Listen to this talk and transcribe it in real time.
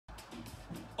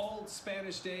Old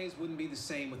Spanish days wouldn't be the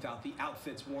same without the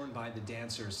outfits worn by the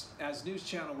dancers. As News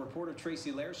Channel reporter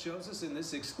Tracy Lair shows us in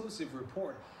this exclusive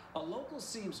report, a local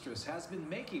seamstress has been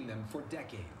making them for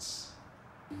decades.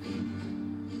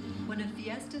 When a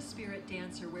Fiesta Spirit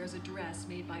dancer wears a dress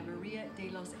made by Maria de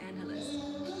Los Angeles,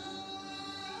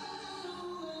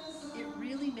 it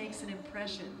really makes an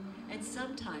impression, and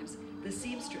sometimes the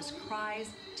seamstress cries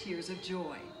tears of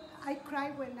joy. I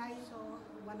cried when I saw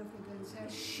one of the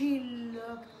dancers. She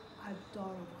looked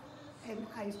adorable, and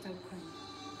I started crying.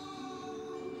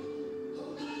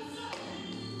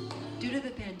 Due to the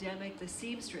pandemic, the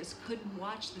seamstress couldn't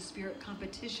watch the Spirit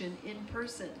competition in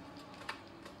person.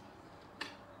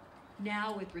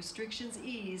 Now, with restrictions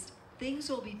eased, things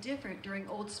will be different during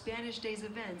Old Spanish Days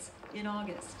events in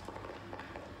August.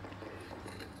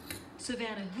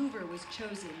 Savannah Hoover was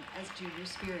chosen as Junior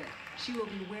Spirit. She will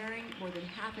be wearing more than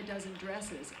half a dozen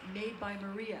dresses made by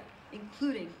Maria,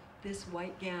 including this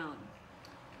white gown.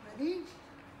 Ready?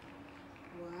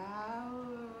 Wow.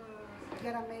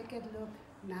 You gotta make it look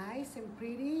nice and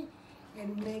pretty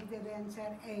and make the dancer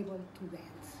able to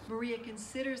dance. Maria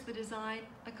considers the design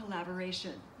a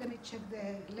collaboration. Let me check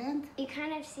the length. You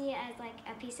kind of see it as like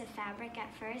a piece of fabric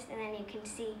at first, and then you can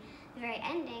see the very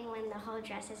ending when the whole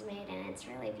dress is made, and it's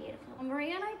really beautiful.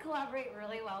 Maria and I collaborate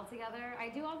really well together. I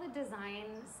do all the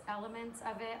designs elements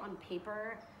of it on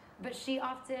paper, but she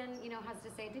often, has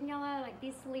to say, Daniela, like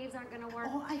these sleeves aren't gonna work.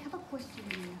 Oh, I have a question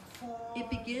here. It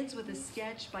begins with a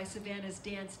sketch by Savannah's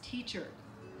dance teacher,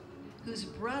 whose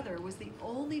brother was the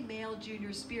only male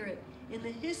Junior Spirit in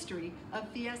the history of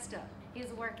Fiesta.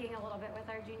 He's working a little bit with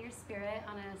our Junior Spirit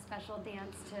on a special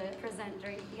dance to present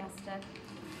during Fiesta.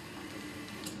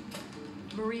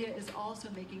 Maria is also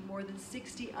making more than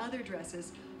 60 other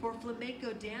dresses for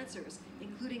flamenco dancers,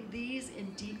 including these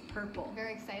in deep purple. I'm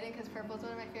very excited because purple is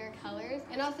one of my favorite colors.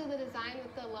 And also the design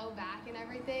with the low back and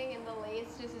everything, and the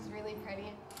lace just is really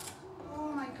pretty.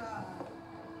 Oh my God.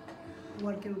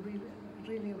 Working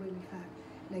really hard.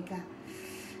 Like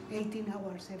 18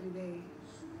 hours every day,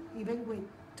 even with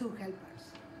 2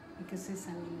 helpers, because it's a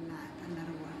lot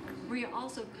of work. Maria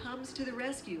also comes to the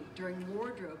rescue during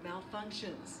wardrobe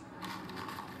malfunctions.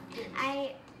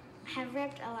 I have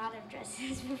ripped a lot of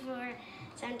dresses before.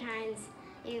 Sometimes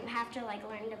you have to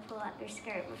learn to pull up your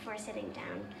skirt before sitting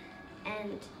down.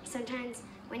 And sometimes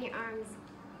when your arms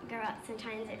go up,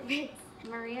 sometimes it rips.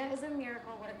 Maria is a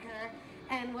miracle worker,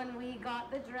 and when we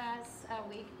got the dress a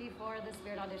week before the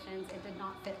Spirit auditions, it did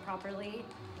not fit properly.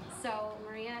 So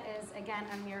Maria is, again,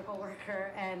 a miracle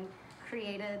worker and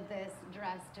created this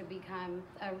dress to become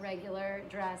a regular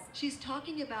dress. She's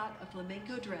talking about a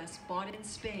flamenco dress bought in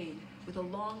Spain with a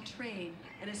long train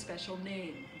and a special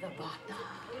name. The bata.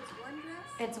 It's one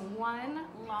dress? It's one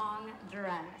long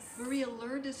dress. Maria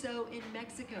learned to sew in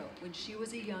Mexico when she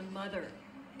was a young mother.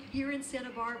 Here in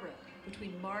Santa Barbara,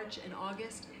 between March and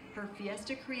August, her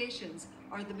Fiesta creations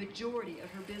are the majority of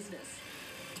her business.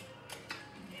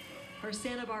 Her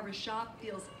Santa Barbara shop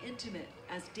feels intimate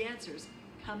as dancers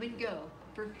come and go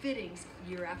for fittings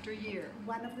year after year.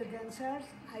 One of the dancers,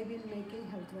 I've been making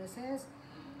her dresses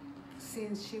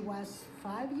since she was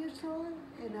 5 years old,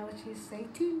 and now she's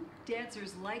 18.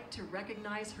 Dancers like to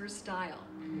recognize her style.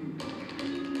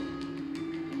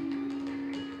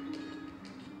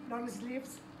 Long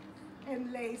sleeves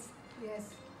and lace, yes,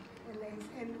 and lace,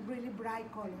 and really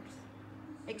bright colors.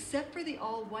 Except for the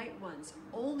all-white ones,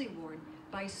 only worn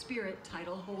by Spirit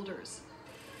title holders.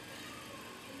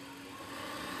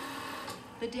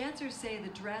 The dancers say the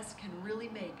dress can really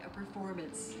make a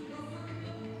performance.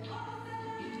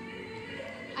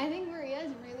 I think Maria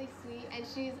is really sweet, and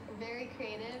she's very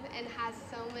creative and has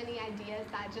so many ideas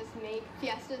that just make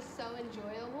fiestas so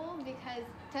enjoyable, because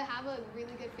to have a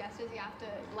really good fiestas, you have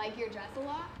to like your dress a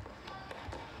lot.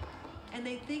 And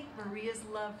they think Maria's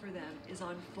love for them is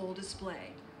on full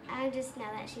display. I just know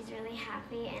that she's really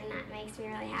happy, and that makes me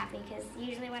really happy, because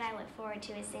usually what I look forward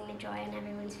to is seeing the joy on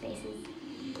everyone's faces.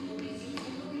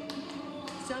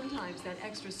 Sometimes that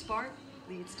extra spark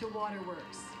leads to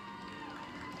waterworks.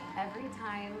 Every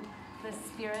time the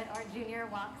Spirit or Junior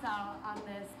walks out on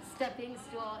this stepping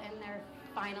stool in their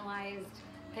finalized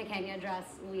pequeña dress,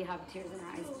 we have tears in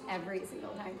our eyes every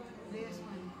single time. This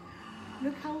one.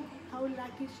 Look how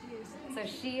lucky she is. So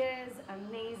she is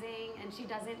amazing, and she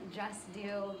doesn't just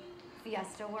do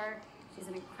Fiesta work. She's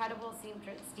an incredible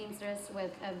seamstress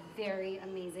with a very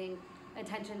amazing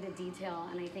attention to detail,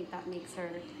 and I think that makes her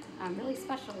really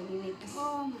special and unique.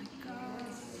 Oh my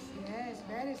gosh, yes,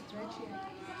 very stretchy.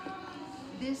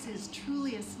 This is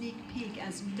truly a sneak peek,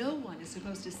 as no one is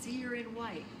supposed to see her in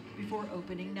white before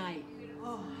opening night.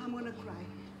 Oh, I'm gonna cry.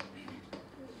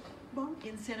 Bon.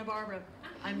 In Santa Barbara,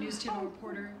 I'm News Channel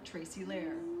reporter Tracy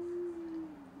Lair.